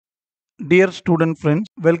Dear student friends,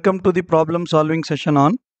 welcome to the problem solving session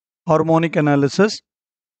on harmonic analysis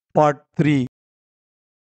part 3.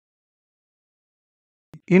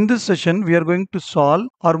 In this session, we are going to solve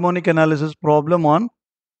harmonic analysis problem on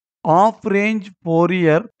half-range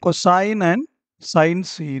Fourier cosine and sine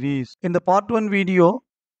series. In the part 1 video,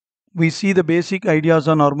 we see the basic ideas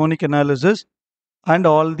on harmonic analysis and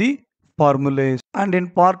all the formulas. And in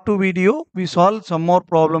part 2 video, we solve some more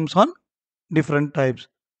problems on different types.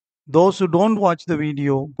 Those who don't watch the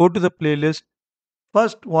video, go to the playlist.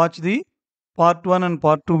 First watch the part 1 and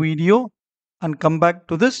part 2 video and come back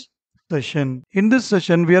to this session. In this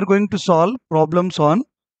session, we are going to solve problems on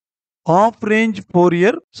half-range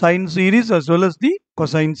Fourier sine series as well as the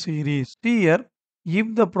cosine series. See here,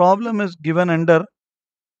 if the problem is given under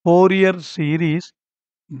Fourier series,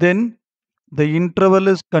 then the interval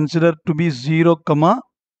is considered to be 0,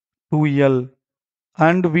 2l,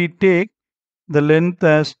 and we take the length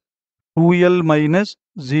as 2l minus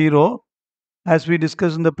 0. As we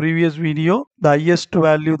discussed in the previous video, the highest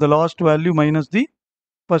value, the last value minus the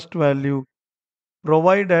first value,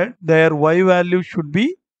 provided their y value should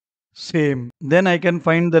be same. Then I can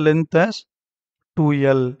find the length as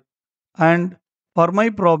 2l. And for my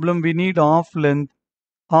problem, we need half length.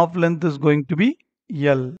 Half length is going to be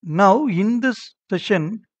l. Now, in this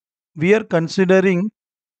session, we are considering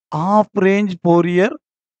half-range Fourier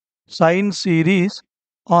sine series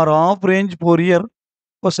or half-range Fourier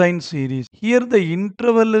cosine series. Here the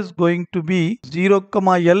interval is going to be 0,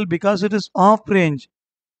 l because it is half range.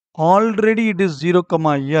 Already it is 0,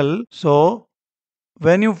 l. So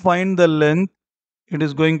when you find the length, it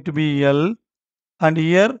is going to be l. And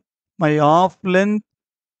here my half length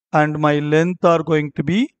and my length are going to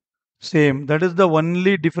be same. That is the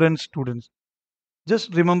only difference, students.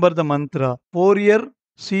 Just remember the mantra. Fourier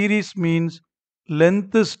series means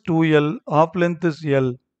length is 2l, half length is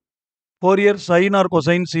l. Fourier sine or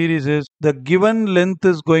cosine series is the given length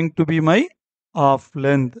is going to be my half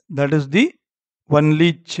length. That is the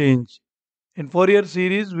only change. In Fourier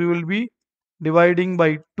series, we will be dividing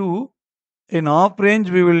by 2. In half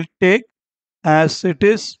range, we will take as it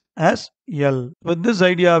is as L. With this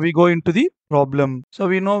idea, we go into the problem. So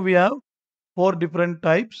we know we have 4 different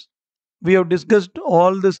types. We have discussed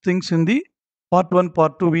all these things in the part 1,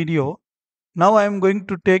 part 2 video. Now I am going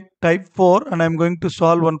to take type 4 and I am going to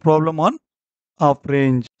solve one problem on half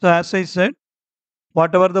range. So as I said,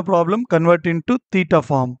 whatever the problem, convert into theta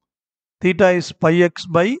form. Theta is pi x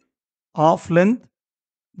by half length.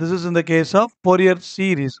 This is in the case of Fourier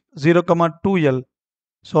series 0, 2l.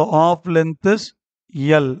 So half length is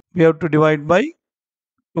l. We have to divide by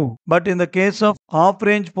 2. But in the case of half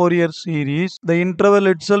range Fourier series, the interval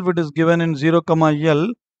itself it is given in 0, l.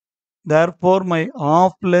 Therefore my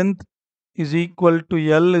half length is equal to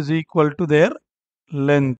l is equal to their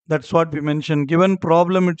length. That's what we mentioned. Given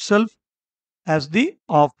problem itself as the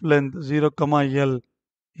half length 0, l.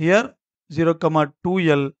 Here 0,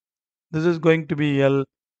 2l. This is going to be l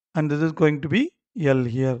and this is going to be l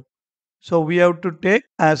here. So we have to take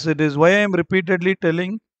as it is. Why I am repeatedly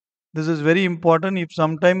telling this is very important. If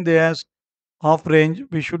sometime they ask half range,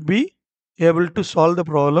 we should be able to solve the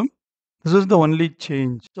problem. This is the only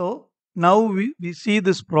change. So now we see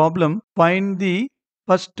this problem. Find the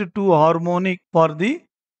first 2 harmonic for the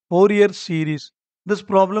Fourier series. This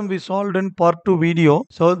problem we solved in part 2 video.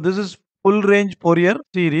 So this is full range Fourier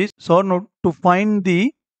series. So now to find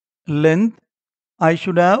the length, I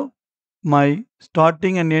should have my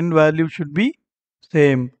starting and end value should be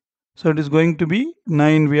same. So it is going to be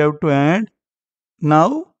 9. We have to add.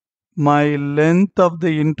 Now my length of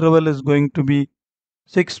the interval is going to be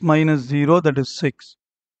 6 minus 0, that is 6.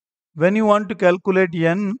 When you want to calculate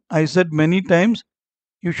n, I said many times,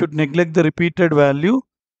 you should neglect the repeated value.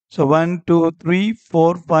 So 1, 2, 3,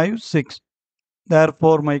 4, 5, 6.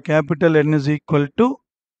 Therefore, my capital N is equal to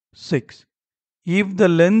 6. If the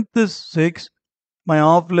length is 6, my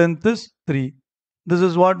half length is 3. This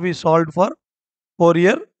is what we solved for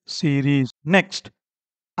Fourier series. Next,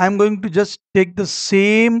 I am going to just take the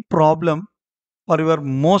same problem for your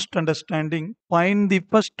most understanding. Find the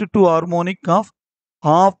first 2 harmonic of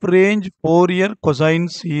half range Fourier cosine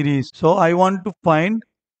series. So I want to find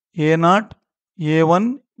A0,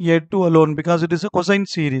 A1, A2 alone because it is a cosine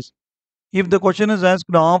series. If the question is asked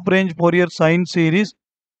half range Fourier sine series,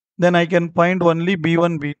 then I can find only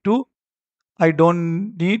B1, B2. I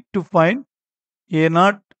don't need to find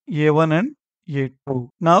A0, A1 and A2.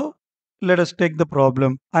 Now let us take the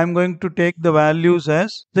problem. I am going to take the values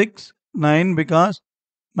as 6, 9 because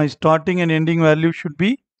my starting and ending value should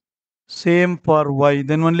be same for y.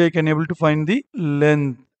 Then only I can able to find the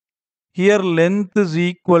length. Here length is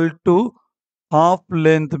equal to half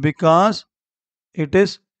length because it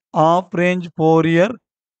is half range Fourier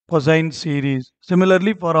cosine series.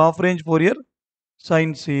 Similarly, for half range Fourier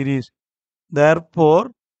sine series.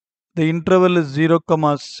 Therefore, the interval is 0,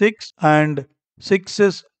 6 and 6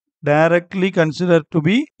 is directly considered to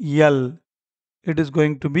be L. It is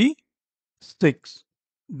going to be 6.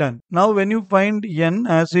 Done. Now when you find n,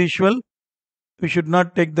 as usual, we should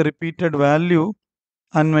not take the repeated value,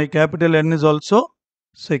 and my capital N is also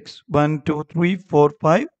 6. 1, 2, 3, 4,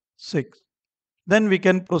 5, 6. Then we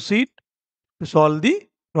can proceed to solve the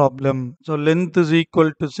problem. So length is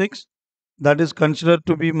equal to 6. That is considered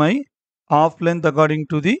to be my half length according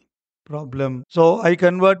to the problem. So I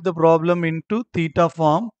convert the problem into theta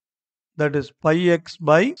form, that is pi x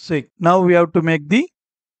by 6. Now we have to make the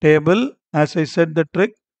table. As I said, the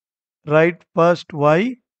trick, write first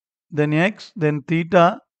y, then x, then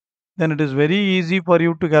theta. Then it is very easy for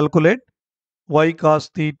you to calculate y cos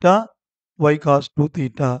theta, y cos 2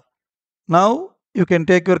 theta. Now you can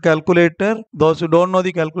take your calculator. Those who don't know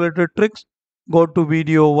the calculator tricks, go to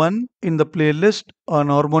video 1 in the playlist on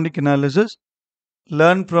harmonic analysis.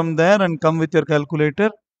 Learn from there and come with your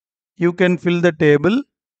calculator. You can fill the table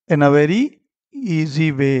in a very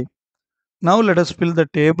easy way. Now let us fill the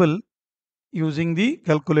table using the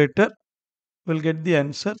calculator. We'll get the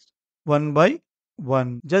answers one by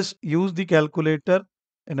one. Just use the calculator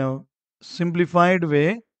in a simplified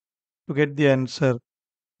way to get the answer.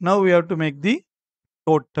 Now we have to make the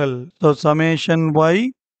total. So summation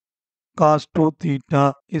y cos 2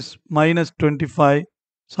 theta is minus 25.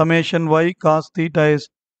 Summation y cos theta is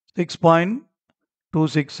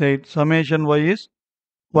 6.268. Summation y is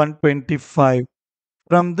 125.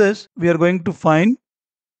 From this, we are going to find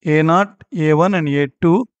A0, A1 and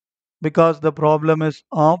A2 because the problem is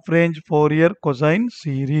half-range Fourier cosine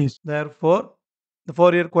series. Therefore, the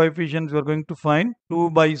Fourier coefficients we are going to find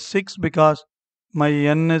 2 by 6 because my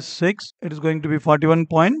n is 6. It is going to be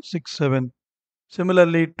 41.67.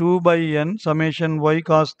 Similarly, 2 by n summation y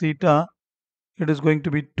cos theta, it is going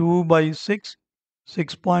to be 2 by 6,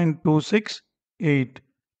 6.268.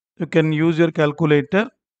 You can use your calculator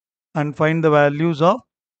and find the values of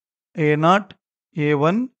A0,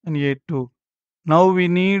 A1 and A2. Now we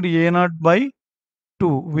need A0 by 2.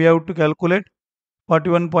 We have to calculate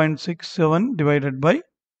 41.67 divided by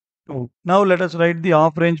 2. Now let us write the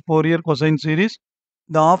half-range Fourier cosine series.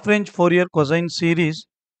 The half-range Fourier cosine series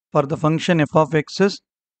for the function f of x is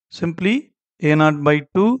simply A0 by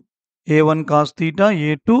 2, A1 cos theta,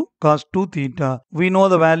 A2 cos 2 theta. We know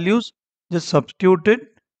the values, just substitute it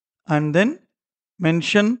and then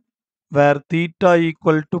mention where theta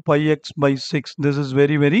equal to pi x by 6. This is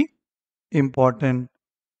very, very important.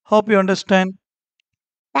 Hope you understand.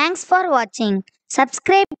 Thanks for watching.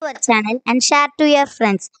 Subscribe to our channel and share to your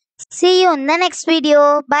friends. See you in the next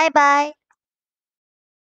video. Bye bye.